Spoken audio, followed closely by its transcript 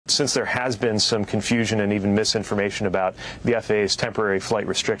since there has been some confusion and even misinformation about the FAA's temporary flight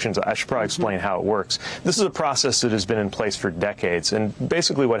restrictions, I should probably explain how it works. This is a process that has been in place for decades, and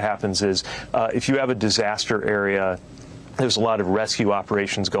basically what happens is if you have a disaster area, there's a lot of rescue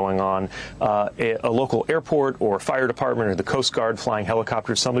operations going on. A local airport or fire department or the Coast Guard flying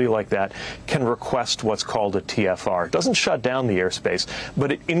helicopters, somebody like that, can request what's called a TFR. It doesn't shut down the airspace,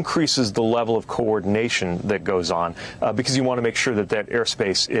 but it increases the level of coordination that goes on because you want to make sure that that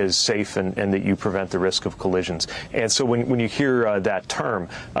airspace is safe and that you prevent the risk of collisions. And so when you hear that term,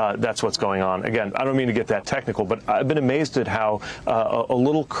 that's what's going on. Again, I don't mean to get that technical, but I've been amazed at how a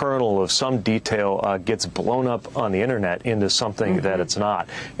little kernel of some detail gets blown up on the internet into something that it's not.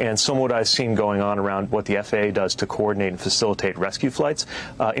 And some of what I've seen going on around what the FAA does to coordinate and facilitate rescue flights,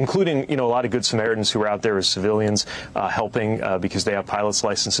 including, a lot of good Samaritans who are out there as civilians helping because they have pilots'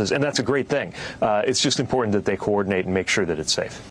 licenses, and that's a great thing. It's just important that they coordinate and make sure that it's safe.